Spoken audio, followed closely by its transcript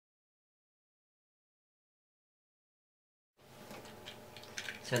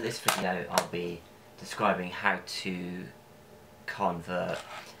So in this video I'll be describing how to convert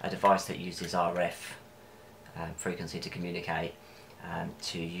a device that uses RF frequency to communicate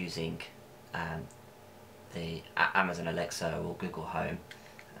to using the Amazon Alexa or Google Home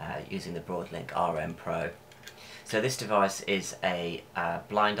using the Broadlink RM Pro. So this device is a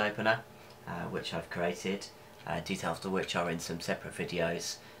blind opener which I've created, details of which are in some separate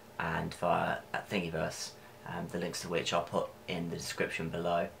videos and via thingiverse, the links to which I'll put in the description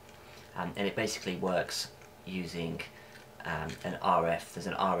below. And it basically works using an RF, there's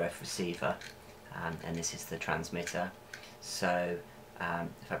an RF receiver and this is the transmitter. So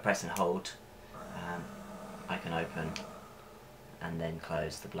if I press and hold, I can open and then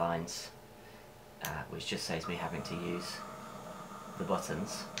close the blinds, which just saves me having to use the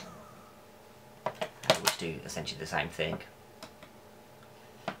buttons, which do essentially the same thing.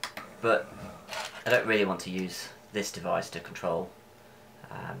 But I don't really want to use this device to control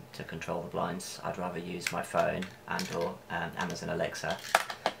the blinds. I'd rather use my phone and or Amazon Alexa.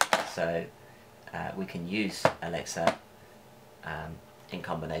 So we can use Alexa in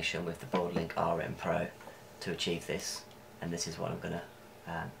combination with the Broadlink RM Pro to achieve this, and this is what I'm going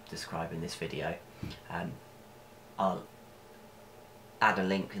to describe in this video. I'll add a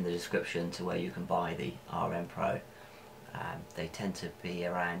link in the description to where you can buy the RM Pro. They tend to be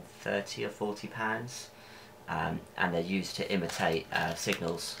around £30 or £40, and they're used to imitate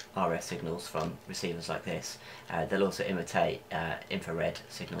signals, RF signals from receivers like this. They'll also imitate infrared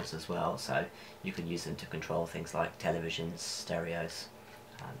signals as well, so you can use them to control things like televisions, stereos,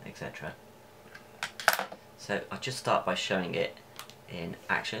 etc. So I'll just start by showing it in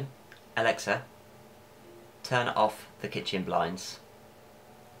action. Alexa, turn off the kitchen blinds.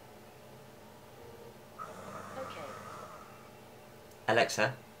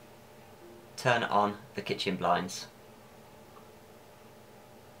 Alexa, turn on the kitchen blinds.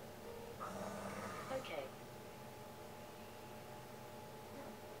 Okay.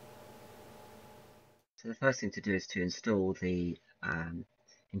 So the first thing to do is to install the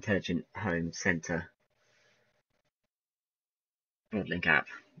Intelligent Home Center Broadlink app,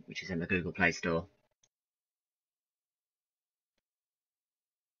 which is in the Google Play Store.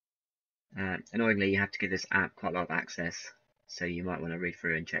 Annoyingly, you have to give this app quite a lot of access, so you might want to read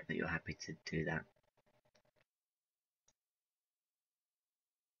through and check that you're happy to do that.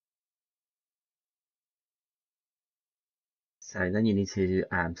 So then you need to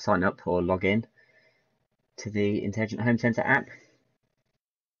sign up or log in to the Intelligent Home Center app.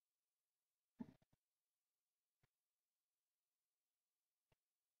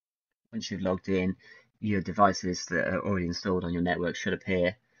 Once you've logged in, your devices that are already installed on your network should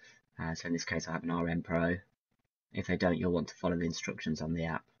appear. So in this case I have an RM Pro. If they don't, you'll want to follow the instructions on the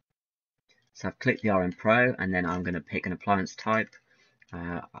app. So I've clicked the RM Pro and then I'm going to pick an appliance type.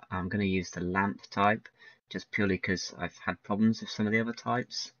 I'm going to use the lamp type just purely because I've had problems with some of the other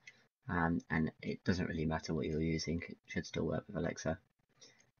types, and it doesn't really matter what you're using, it should still work with Alexa.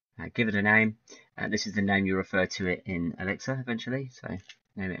 Give it a name. This is the name you refer to it in Alexa eventually, so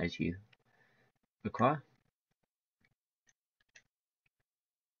name it as you require.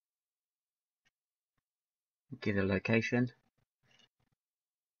 Give it a location,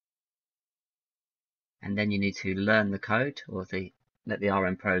 and then you need to learn the code, or let the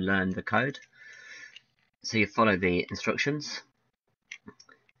RM Pro learn the code. So you follow the instructions,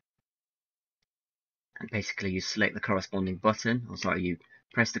 and basically you select the corresponding button, or sorry, you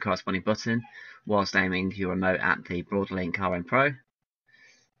press the corresponding button whilst aiming your remote at the Broadlink RM Pro.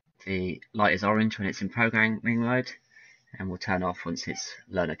 The light is orange when it's in programming mode and will turn off once it's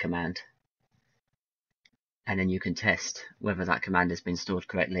learned a command. And then you can test whether that command has been stored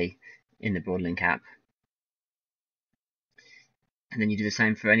correctly in the Broadlink app. And then you do the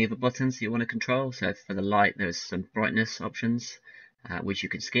same for any other buttons that you want to control. So for the light, there's some brightness options which you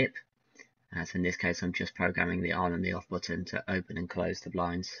can skip. So in this case, I'm just programming the on and the off button to open and close the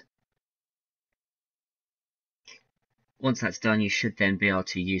blinds. Once that's done, you should then be able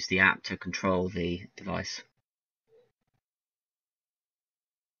to use the app to control the device.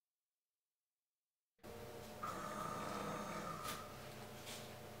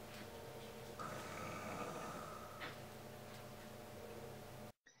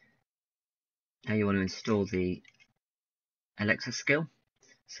 Now you want to install the Alexa skill.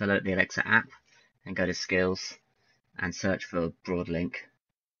 So load the Alexa app and go to Skills and search for Broadlink.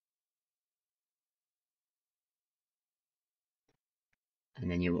 And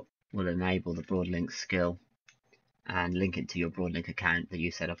then you will enable the Broadlink skill and link it to your Broadlink account that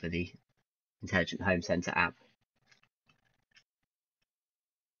you set up with the Intelligent Home Center app.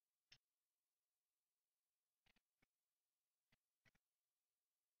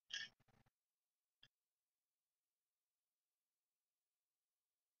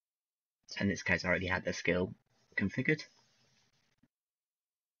 In this case I already had the skill configured.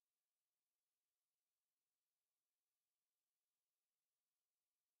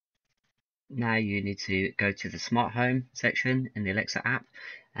 Now you need to go to the smart home section in the Alexa app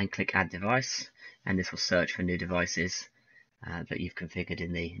and click add device, and this will search for new devices that you've configured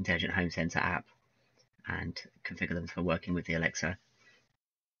in the Intelligent Home Center app and configure them for working with the Alexa.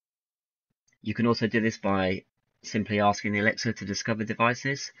 You can also do this by simply asking the Alexa to discover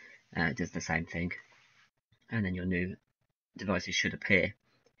devices. It does the same thing, and then your new devices should appear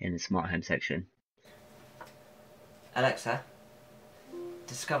in the smart home section. Alexa,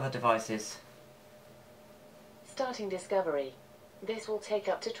 discover devices. Starting discovery. This will take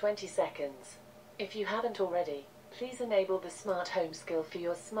up to 20 seconds. If you haven't already, please enable the smart home skill for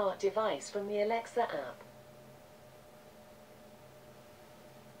your smart device from the Alexa app.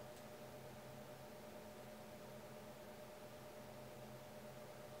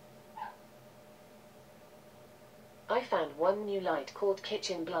 I found one new light called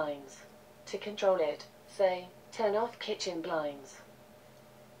kitchen blinds. To control it, say, turn off kitchen blinds.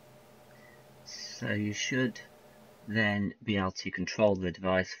 So you should then be able to control the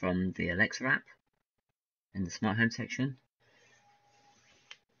device from the Alexa app in the smart home section.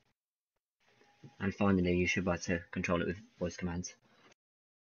 And finally, you should be able to control it with voice commands.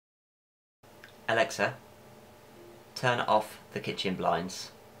 Alexa, turn off the kitchen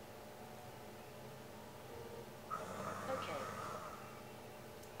blinds. Okay.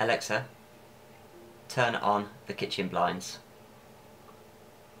 Alexa, turn on the kitchen blinds.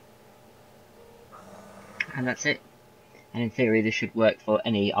 And that's it. And in theory, this should work for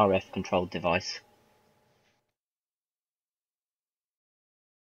any RF controlled device.